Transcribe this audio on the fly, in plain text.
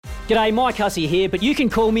G'day, Mike Hussey here, but you can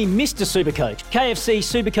call me Mr. Supercoach. KFC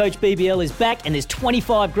Supercoach BBL is back and there's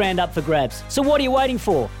 25 grand up for grabs. So what are you waiting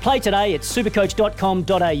for? Play today at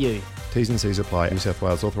supercoach.com.au. T's and C's apply. New South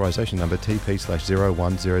Wales authorisation number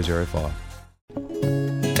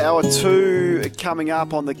TP/01005. Hour 2 coming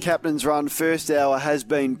up on the Captain's Run. First hour has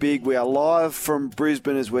been big. We are live from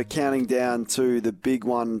Brisbane as we're counting down to the big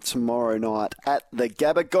one tomorrow night at the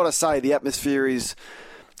Gabba. Got to say, the atmosphere is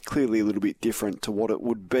clearly a little bit different to what it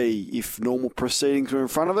would be if normal proceedings were in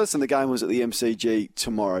front of us and the game was at the MCG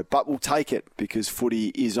tomorrow. But we'll take it because footy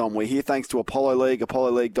is on. We're here thanks to Apollo League,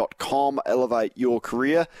 apolloleague.com. Elevate your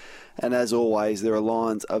career. And as always, there are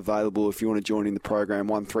lines available if you want to join in the program.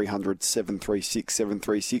 1300 736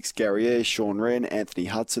 736. Gary Ayres, Sean Wren, Anthony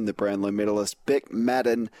Hudson, the Brownlow medalist, Beck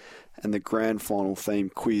Madden, and the grand final theme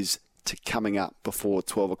quiz coming up before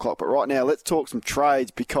 12 o'clock. But right now, let's talk some trades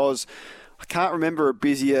because I can't remember a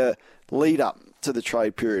busier lead-up to the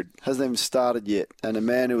trade period. Hasn't even started yet. And a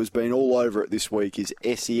man who has been all over it this week is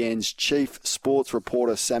SEN's chief sports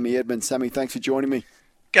reporter, Sammy Edmund. Sammy, thanks for joining me.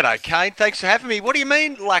 G'day, Kane. Thanks for having me. What do you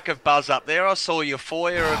mean lack of buzz up there? I saw your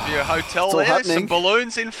foyer of your hotel there. Happening. Some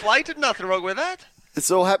balloons inflated. Nothing wrong with that. It's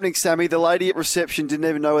all happening, Sammy. The lady at reception didn't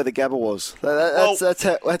even know where the Gabba was.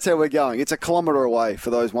 That's how we're going. It's a kilometre away, for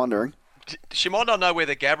those wondering. She might not know where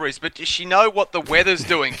the Gabba is, but does she know what the weather's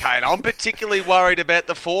doing, Kane? I'm particularly worried about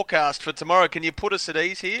the forecast for tomorrow. Can you put us at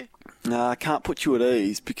ease here? No, I can't put you at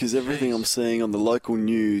ease because everything I'm seeing on the local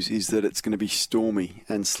news is that it's going to be stormy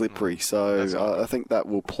and slippery. So I think that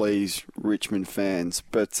will please Richmond fans.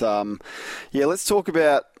 But, let's talk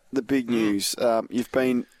about the big news. You've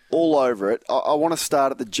been all over it. I want to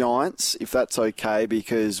start at the Giants, if that's okay,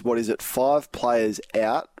 because, 5 players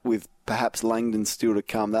out with perhaps Langdon still to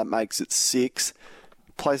come. That makes it 6.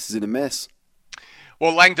 Place is in a mess.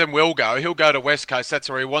 Well, Langdon will go. He'll go to West Coast. That's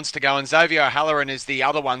where he wants to go. And Xavier O'Halloran is the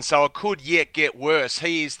other one. So it could yet get worse.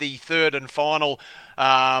 He is the third and final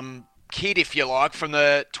kid, if you like, from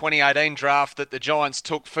the 2018 draft that the Giants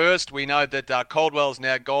took first. We know that Caldwell's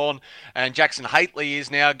now gone and Jackson Hately is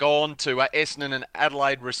now gone to Essendon and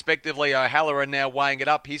Adelaide, respectively. O'Halloran now weighing it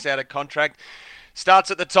up. He's out of contract.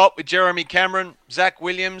 Starts at the top with Jeremy Cameron, Zach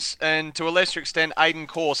Williams, and to a lesser extent, Aiden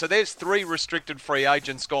Corr. So there's 3 restricted free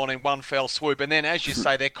agents gone in one fell swoop. And then, as you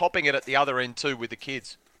say, they're copping it at the other end too with the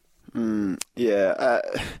kids. So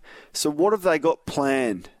what have they got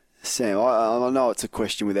planned, Sam? I know it's a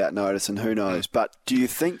question without notice and who knows, but do you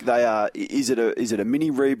think they are, is it a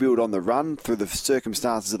mini rebuild on the run through the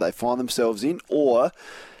circumstances that they find themselves in, or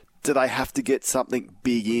do they have to get something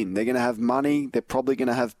big in? They're going to have money, they're probably going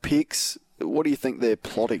to have picks. What do you think they're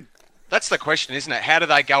plotting? That's the question, isn't it? How do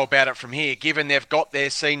they go about it from here, given they've got their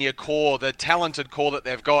senior core, the talented core that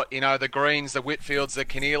they've got, the Greens, the Whitfields, the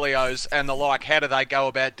Cornelios and the like. How do they go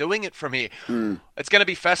about doing it from here? It's going to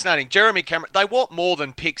be fascinating. Jeremy Cameron, they want more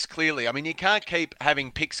than picks, clearly. I mean, you can't keep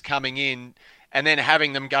having picks coming in and then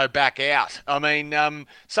having them go back out. I mean,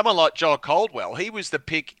 someone like Joel Caldwell, he was the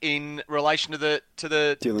pick in relation to the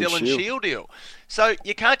Dylan Shield deal. So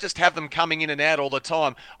you can't just have them coming in and out all the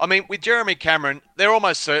time. I mean, with Jeremy Cameron, they're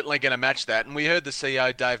almost certainly going to match that. And we heard the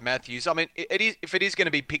CEO, Dave Matthews. I mean, if it is going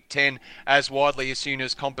to be pick 10 as widely assumed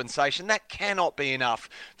as compensation, that cannot be enough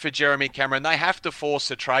for Jeremy Cameron. They have to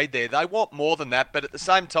force a trade there. They want more than that. But at the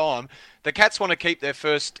same time, the Cats want to keep their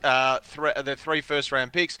their 3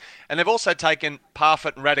 first-round picks. And they've also taken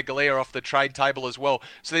Parfitt and Radaglia off the trade table as well.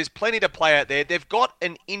 So there's plenty to play out there. They've got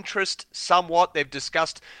an interest somewhat. They've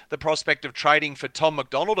discussed the prospect of trading for Tom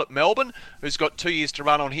McDonald at Melbourne, who's got 2 years to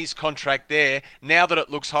run on his contract there, now that it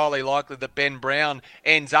looks highly likely that Ben Brown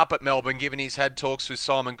ends up at Melbourne, given he's had talks with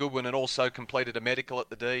Simon Goodwin and also completed a medical at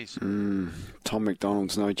the D's. Tom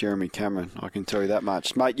McDonald's no Jeremy Cameron, I can tell you that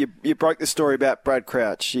much. Mate, you broke the story about Brad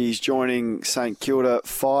Crouch. He's joining St Kilda,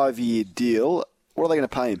 5-year deal. What are they going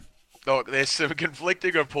to pay him? Look, there's some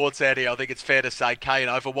conflicting reports out here, I think it's fair to say, Kane,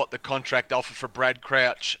 over what the contract offer for Brad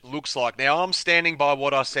Crouch looks like. Now, I'm standing by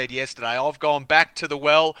what I said yesterday. I've gone back to the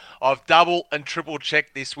well. I've double and triple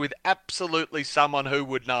checked this with absolutely someone who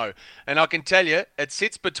would know. And I can tell you, it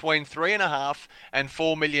sits between $3.5 and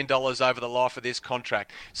 $4 million over the life of this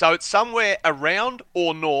contract. So it's somewhere around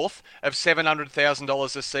or north of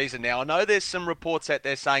 $700,000 a season. Now, I know there's some reports out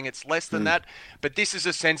there saying it's less than that, but this is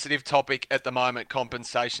a sensitive topic at the moment,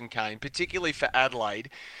 compensation, Kane, particularly for Adelaide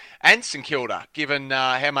and St Kilda, given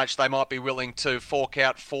how much they might be willing to fork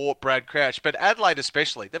out for Brad Crouch. But Adelaide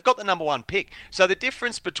especially, they've got the number 1 pick. So the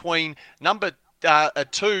difference between a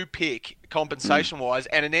 2 pick compensation-wise,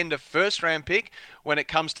 and an end of first-round pick when it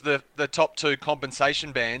comes to the top two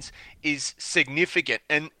compensation bands is significant.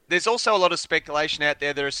 And there's also a lot of speculation out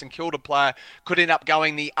there that a St Kilda player could end up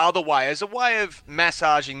going the other way as a way of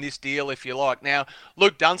massaging this deal, if you like. Now,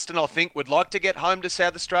 Luke Dunstan, I think, would like to get home to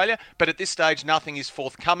South Australia, but at this stage, nothing is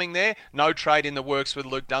forthcoming there. No trade in the works with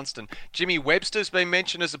Luke Dunstan. Jimmy Webster's been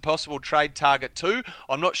mentioned as a possible trade target too.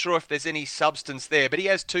 I'm not sure if there's any substance there, but he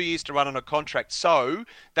has 2 years to run on a contract, so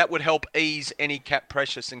that would help ease any cap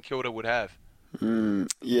pressure St Kilda would have.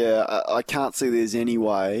 Yeah, I can't see there's any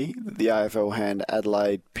way that the AFL hand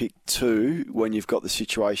Adelaide pick 2 when you've got the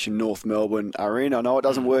situation North Melbourne are in. I know it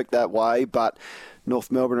doesn't work that way, but North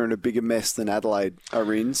Melbourne are in a bigger mess than Adelaide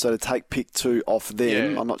are in. So to take pick 2 off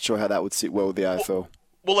them, I'm not sure how that would sit well with the AFL.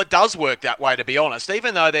 Well, it does work that way, to be honest.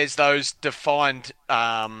 Even though there's those defined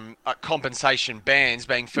compensation bands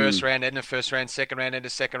being first round, end of first round, second round, end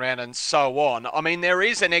of second round, and so on. I mean, there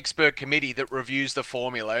is an expert committee that reviews the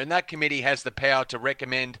formula, and that committee has the power to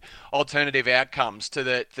recommend alternative outcomes to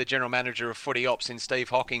the general manager of footy ops in Steve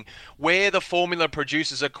Hocking, where the formula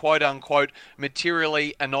produces a quote-unquote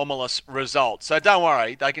materially anomalous result. So don't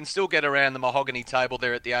worry, they can still get around the mahogany table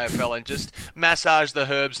there at the AFL and just massage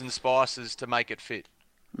the herbs and spices to make it fit.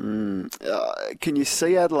 Can you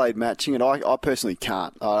see Adelaide matching it? I personally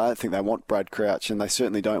can't. I don't think they want Brad Crouch, and they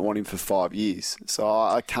certainly don't want him for 5 years. So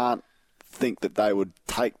I can't think that they would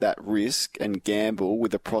take that risk and gamble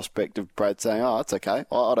with the prospect of Brad saying, oh, it's okay.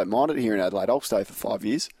 I don't mind it here in Adelaide. I'll stay for 5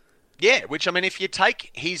 years. Yeah, which, I mean, if you take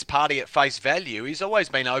his party at face value, he's always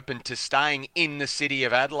been open to staying in the city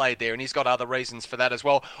of Adelaide there, and he's got other reasons for that as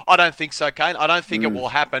well. I don't think so, Kane. I don't think it will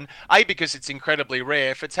happen. A, because it's incredibly rare.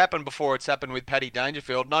 If it's happened before, it's happened with Paddy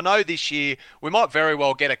Dangerfield. And I know this year we might very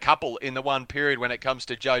well get a couple in the one period when it comes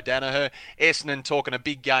to Joe Danaher, Essendon talking a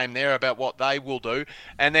big game there about what they will do.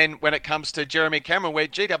 And then when it comes to Jeremy Cameron, where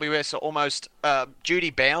GWS are almost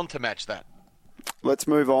duty-bound to match that. Let's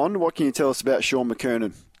move on. What can you tell us about Sean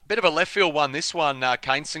McKernan? Bit of a left field one, this one,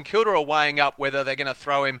 Kane. St Kilda are weighing up whether they're going to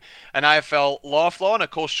throw him an AFL lifeline.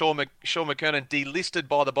 Of course, Sean McKernan delisted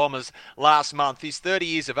by the Bombers last month. He's 30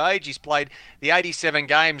 years of age. He's played the 87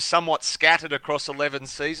 games, somewhat scattered across 11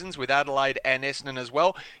 seasons with Adelaide and Essendon as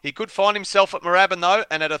well. He could find himself at Moorabbin, though,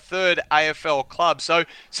 and at a third AFL club. So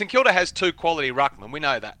St Kilda has 2 quality ruckmen. We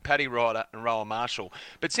know that, Paddy Ryder and Rowan Marshall.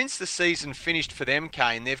 But since the season finished for them,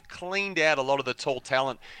 Kane, they've cleaned out a lot of the tall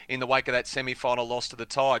talent in the wake of that semi-final loss to the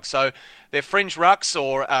Tigers. So their fringe rucks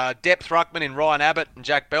or depth ruckmen in Ryan Abbott and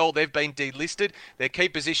Jack Bell, they've been delisted. Their key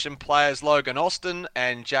position players Logan Austin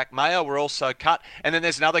and Jack Mayer were also cut. And then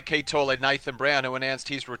there's another key toilet, Nathan Brown, who announced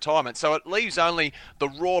his retirement. So it leaves only the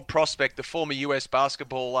raw prospect, the former US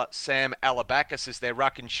basketballer Sam Alabakis, as their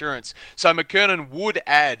ruck insurance. So McKernan would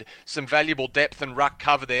add some valuable depth and ruck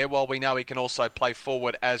cover there, while we know he can also play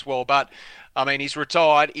forward as well. But I mean, he's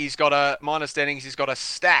retired. My understanding is he's got a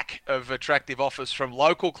stack of attractive offers from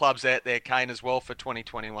local clubs out there, Kane, as well for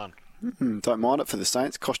 2021. Don't mind it for the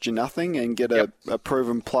Saints. Cost you nothing, and get a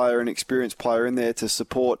proven player, an experienced player in there to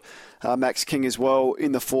support Max King as well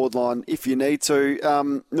in the forward line if you need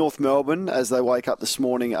to. North Melbourne, as they wake up this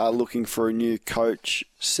morning, are looking for a new coach,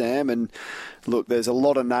 Sam. And look, there's a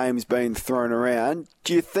lot of names being thrown around.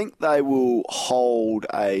 Do you think they will hold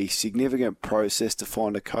a significant process to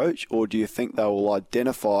find a coach, or do you think they will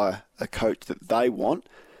identify a coach that they want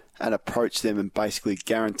and approach them and basically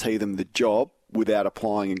guarantee them the job without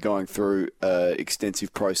applying and going through an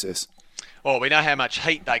extensive process? Well, we know how much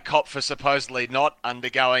heat they cop for supposedly not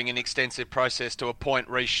undergoing an extensive process to appoint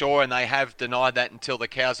Rhys Shaw, and they have denied that until the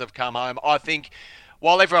cows have come home. I think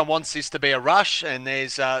while everyone wants this to be a rush, and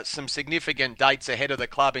there's some significant dates ahead of the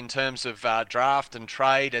club in terms of draft and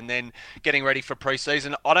trade and then getting ready for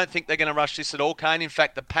pre-season, I don't think they're going to rush this at all, Kane. In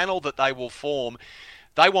fact, the panel that they will form,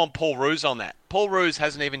 they want Paul Roos on that. Paul Roos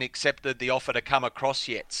hasn't even accepted the offer to come across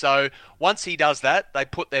yet. So once he does that, they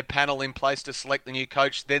put their panel in place to select the new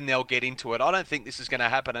coach, then they'll get into it. I don't think this is going to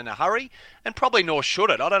happen in a hurry, and probably nor should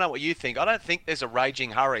it. I don't know what you think. I don't think there's a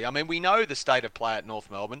raging hurry. I mean, we know the state of play at North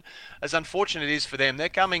Melbourne. As unfortunate it is for them, they're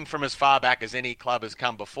coming from as far back as any club has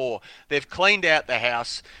come before. They've cleaned out the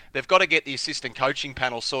house. They've got to get the assistant coaching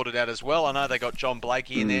panel sorted out as well. I know they got John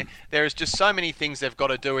Blakey in there. There is just so many things they've got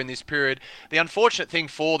to do in this period. The unfortunate thing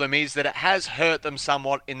for them is that it has hurt them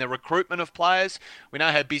somewhat in the recruitment of players. We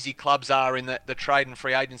know how busy clubs are in the trade and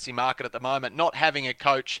free agency market at the moment. Not having a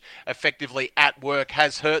coach effectively at work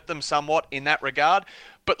has hurt them somewhat in that regard.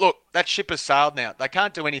 But look, that ship has sailed now. They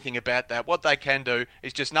can't do anything about that. What they can do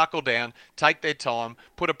is just knuckle down, take their time,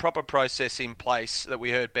 put a proper process in place that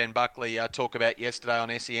we heard Ben Buckley talk about yesterday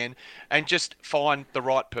on SEN, and just find the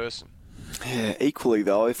right person. Yeah, equally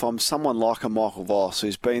though, if I'm someone like a Michael Voss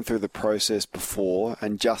who's been through the process before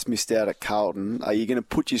and just missed out at Carlton, are you going to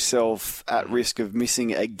put yourself at risk of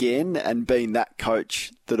missing again and being that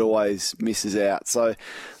coach that always misses out? So,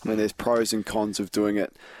 I mean, there's pros and cons of doing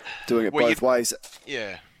it both ways.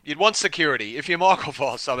 Yeah. You'd want security. If you're Michael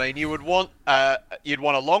Voss, I mean, you would want a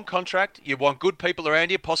long contract. You'd want good people around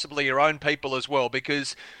you, possibly your own people as well,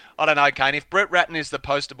 because I don't know, Kane, if Brett Ratton is the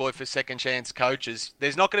poster boy for second chance coaches,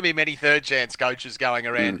 there's not going to be many third chance coaches going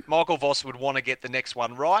around. Michael Voss would want to get the next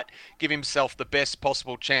one right, give himself the best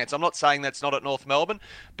possible chance. I'm not saying that's not at North Melbourne,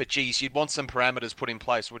 but geez, you'd want some parameters put in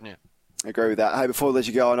place, wouldn't you? I agree with that. Hey, before I let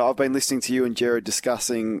you go, and I've been listening to you and Jared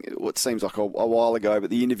discussing what seems like a while ago,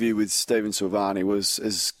 but the interview with Stephen Silvani was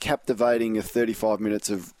as captivating a 35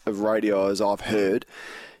 minutes of radio as I've heard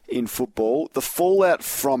in football. The fallout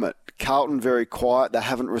from it, Carlton very quiet. They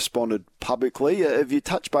haven't responded publicly. Have you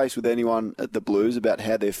touched base with anyone at the Blues about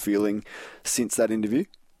how they're feeling since that interview?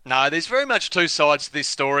 No, there's very much two sides to this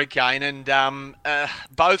story, Kane, and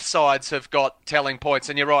both sides have got telling points.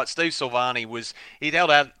 And you're right, Steve Silvani he'd held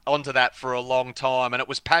out onto that for a long time, and it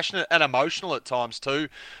was passionate and emotional at times too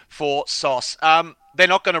for Sauce. They're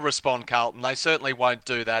not going to respond, Carlton. They certainly won't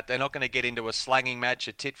do that. They're not going to get into a slanging match,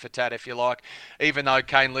 a tit-for-tat, if you like, even though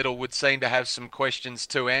Kane Little would seem to have some questions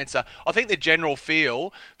to answer. I think the general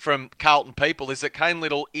feel from Carlton people is that Kane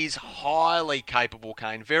Little is highly capable,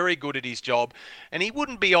 Kane, very good at his job, and he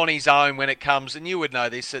wouldn't be on his own when it comes, and you would know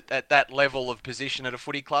this, at that level of position at a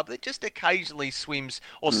footy club, that just occasionally swims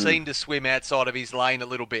or seem to swim outside of his lane a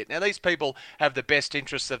little bit. Now, these people have the best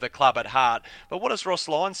interests of the club at heart, but what does Ross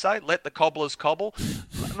Lyons say? Let the cobblers cobble.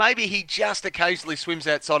 Maybe he just occasionally swims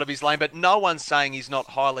outside of his lane, but no one's saying he's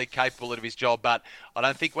not highly capable of his job. But I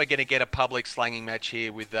don't think we're going to get a public slanging match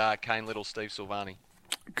here with Kane Little, Steve Silvani.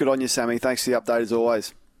 Good on you, Sammy. Thanks for the update as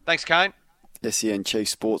always. Thanks, Kane. SEN Chief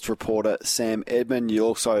Sports Reporter Sam Edmund. You'll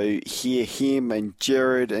also hear him and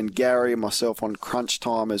Jared and Gary and myself on Crunch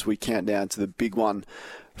Time as we count down to the big one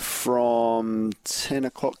from 10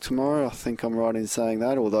 o'clock tomorrow. I think I'm right in saying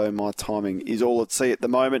that, although my timing is all at sea at the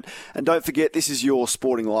moment. And don't forget, this is Your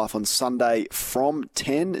Sporting Life on Sunday from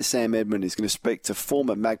 10. Sam Edmund is going to speak to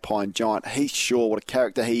former Magpie and Giant Heath Shaw. What a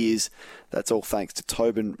character he is. That's all thanks to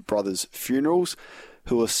Tobin Brothers Funerals,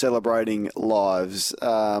 who are celebrating lives.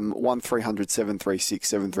 1300 736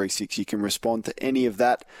 736. You can respond to any of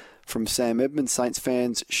that from Sam Edmund, Saints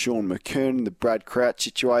fans, Sean McKern, the Brad Crouch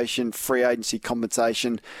situation, free agency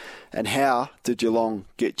compensation, and how did Geelong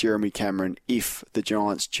get Jeremy Cameron if the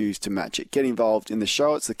Giants choose to match it? Get involved in the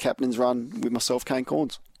show. It's the Captain's Run with myself, Kane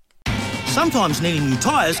Corns. Sometimes needing new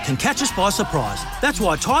tyres can catch us by surprise. That's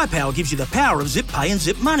why Tyre Power gives you the power of Zip Pay and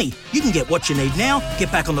Zip Money. You can get what you need now,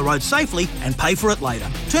 get back on the road safely and pay for it later.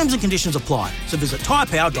 Terms and conditions apply. So visit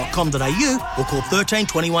tyrepower.com.au or call 13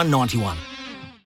 21 91.